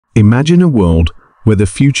Imagine a world where the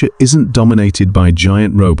future isn't dominated by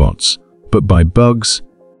giant robots, but by bugs,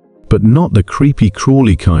 but not the creepy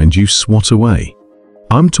crawly kind you swat away.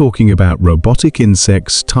 I'm talking about robotic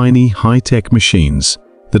insects, tiny high-tech machines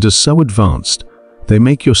that are so advanced they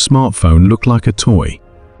make your smartphone look like a toy.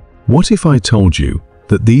 What if I told you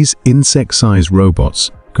that these insect-sized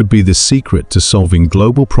robots could be the secret to solving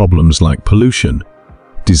global problems like pollution,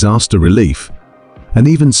 disaster relief, and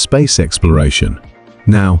even space exploration?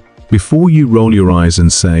 Now, before you roll your eyes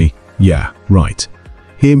and say, "Yeah, right,"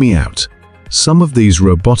 hear me out. Some of these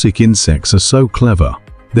robotic insects are so clever,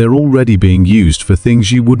 they're already being used for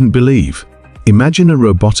things you wouldn't believe. Imagine a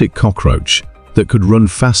robotic cockroach that could run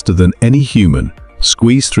faster than any human,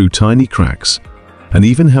 squeeze through tiny cracks, and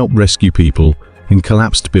even help rescue people in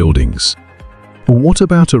collapsed buildings. Or what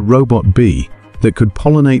about a robot bee that could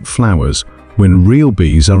pollinate flowers when real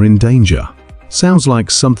bees are in danger? Sounds like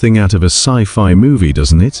something out of a sci-fi movie,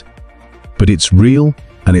 doesn't it? But it's real,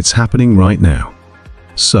 and it's happening right now.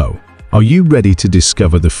 So, are you ready to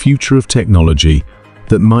discover the future of technology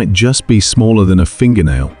that might just be smaller than a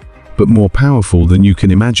fingernail, but more powerful than you can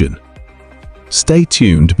imagine? Stay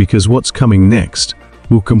tuned, because what's coming next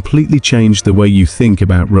will completely change the way you think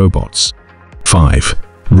about robots. 5.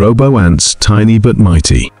 Robo Ants, tiny but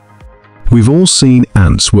mighty. We've all seen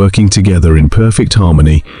ants working together in perfect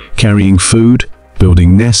harmony, carrying food,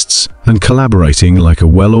 building nests, and collaborating like a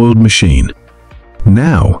well-oiled machine.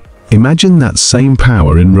 Now, imagine that same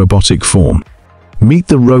power in robotic form. Meet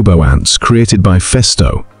the Robo Ants, created by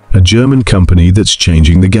Festo, a German company that's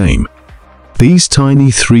changing the game. These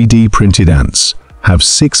tiny 3D printed ants have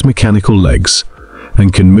 6 mechanical legs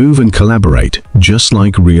and can move and collaborate just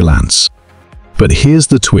like real ants. But here's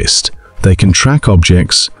the twist: they can track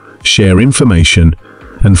objects, share information,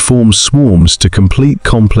 and form swarms to complete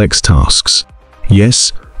complex tasks.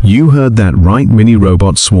 Yes, you heard that right, mini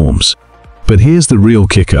robot swarms. But here's the real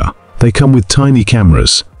kicker: they come with tiny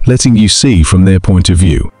cameras, letting you see from their point of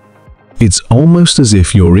view. It's almost as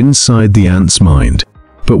if you're inside the ant's mind.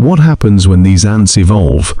 But what happens when these ants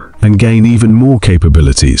evolve and gain even more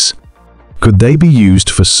capabilities? Could they be used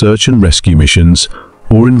for search and rescue missions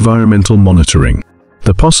or environmental monitoring?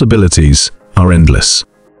 The possibilities are endless.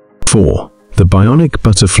 4. The Bionic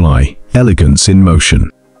Butterfly, elegance in motion.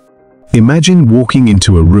 Imagine walking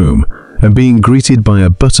into a room and being greeted by a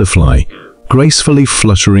butterfly gracefully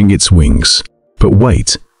fluttering its wings. But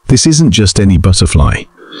wait, this isn't just any butterfly.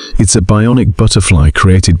 It's a bionic butterfly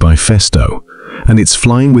created by Festo, and it's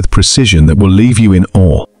flying with precision that will leave you in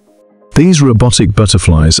awe. These robotic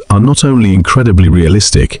butterflies are not only incredibly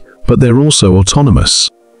realistic, but they're also autonomous.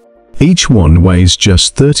 Each one weighs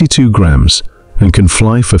just 32 grams and can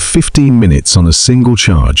fly for 15 minutes on a single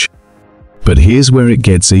charge. But here's where it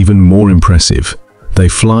gets even more impressive. They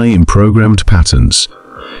fly in programmed patterns,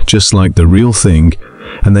 just like the real thing,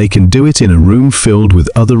 and they can do it in a room filled with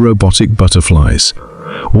other robotic butterflies,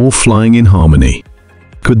 all flying in harmony.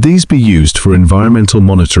 Could these be used for environmental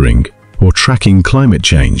monitoring or tracking climate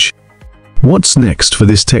change? What's next for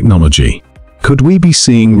this technology? Could we be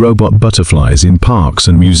seeing robot butterflies in parks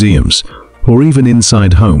and museums, or even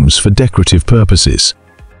inside homes for decorative purposes?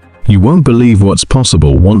 You won't believe what's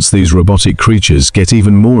possible once these robotic creatures get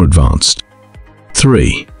even more advanced.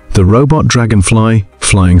 3. The Robot Dragonfly,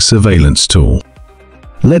 flying surveillance tool.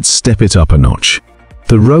 Let's step it up a notch.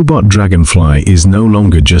 The Robot Dragonfly is no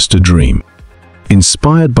longer just a dream.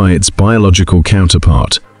 Inspired by its biological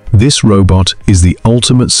counterpart, this robot is the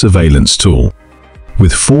ultimate surveillance tool.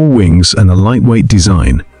 With 4 wings and a lightweight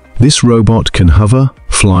design, this robot can hover,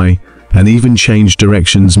 fly, and even change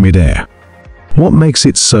directions mid-air. What makes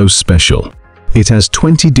it so special? It has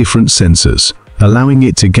 20 different sensors, allowing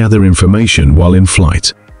it to gather information while in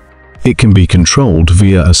flight. It can be controlled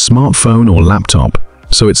via a smartphone or laptop,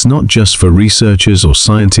 so it's not just for researchers or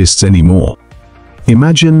scientists anymore.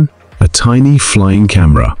 Imagine a tiny flying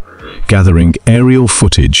camera, gathering aerial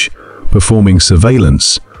footage, performing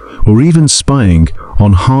surveillance, or even spying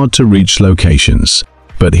on hard-to-reach locations.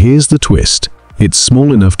 But here's the twist: it's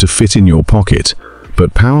small enough to fit in your pocket,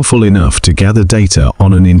 but powerful enough to gather data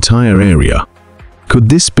on an entire area. Could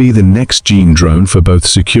this be the next gene drone for both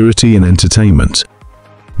security and entertainment?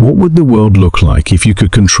 What would the world look like if you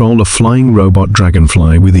could control a flying robot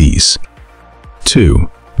dragonfly with ease? 2.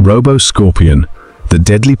 Robo Scorpion, the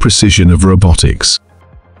deadly precision of robotics.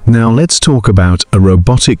 Now let's talk about a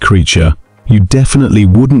robotic creature you definitely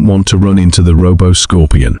wouldn't want to run into: the Robo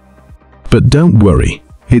Scorpion. But don't worry,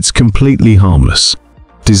 it's completely harmless.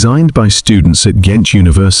 Designed by students at Ghent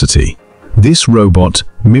University, this robot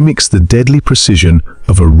mimics the deadly precision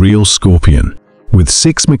of a real scorpion. With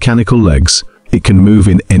 6 mechanical legs, it can move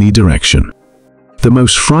in any direction. The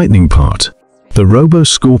most frightening part, the Robo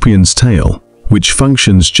Scorpion's tail, which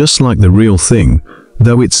functions just like the real thing,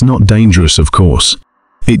 though it's not dangerous of course.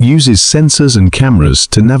 It uses sensors and cameras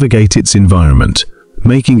to navigate its environment,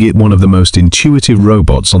 making it one of the most intuitive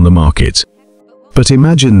robots on the market. But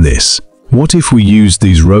imagine this, what if we used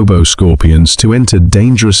these Robo Scorpions to enter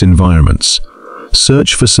dangerous environments,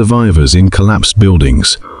 search for survivors in collapsed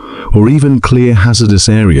buildings, or even clear hazardous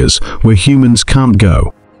areas where humans can't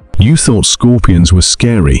go? You thought scorpions were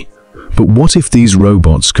scary, but what if these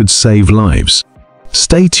robots could save lives?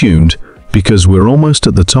 Stay tuned, because we're almost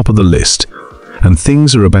at the top of the list, and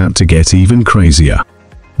things are about to get even crazier.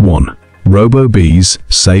 1. Robo-Bees,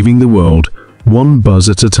 saving the world, one buzz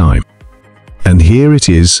at a time. And here it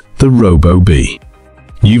is, the Robo Bee.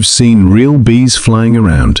 You've seen real bees flying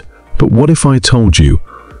around, but what if I told you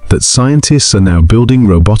that scientists are now building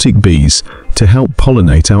robotic bees to help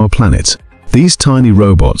pollinate our planet? These tiny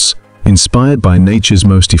robots, inspired by nature's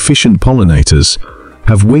most efficient pollinators,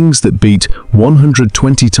 have wings that beat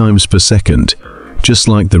 120 times per second, just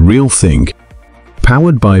like the real thing.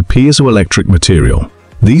 Powered by piezoelectric material,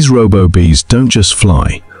 these Robo-Bees don't just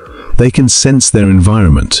fly. They can sense their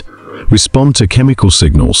environment, respond to chemical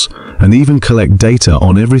signals, and even collect data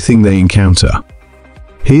on everything they encounter.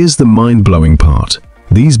 Here's the mind-blowing part.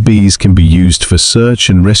 These bees can be used for search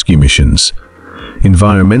and rescue missions,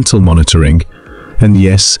 environmental monitoring, and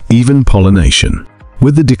yes, even pollination.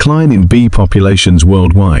 With the decline in bee populations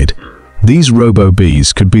worldwide, these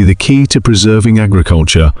Robo-Bees could be the key to preserving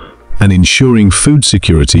agriculture and ensuring food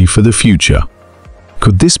security for the future.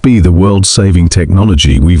 Could this be the world-saving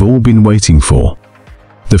technology we've all been waiting for?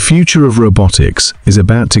 The future of robotics is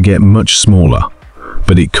about to get much smaller,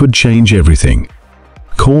 but it could change everything.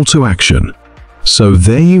 Call to action. So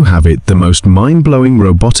there you have it, the most mind-blowing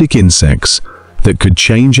robotic insects that could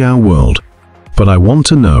change our world. But I want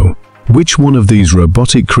to know, which one of these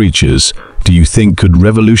robotic creatures do you think could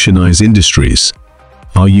revolutionize industries?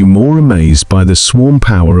 Are you more amazed by the swarm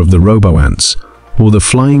power of the Robo Ants or the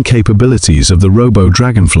flying capabilities of the Robo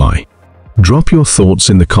Dragonfly? Drop your thoughts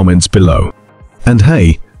in the comments below. And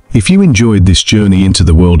hey, if you enjoyed this journey into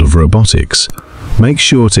the world of robotics, make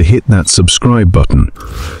sure to hit that subscribe button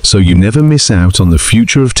so you never miss out on the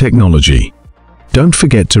future of technology. Don't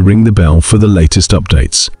forget to ring the bell for the latest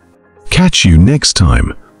updates. Catch you next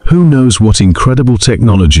time. Who knows what incredible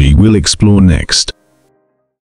technology we'll explore next?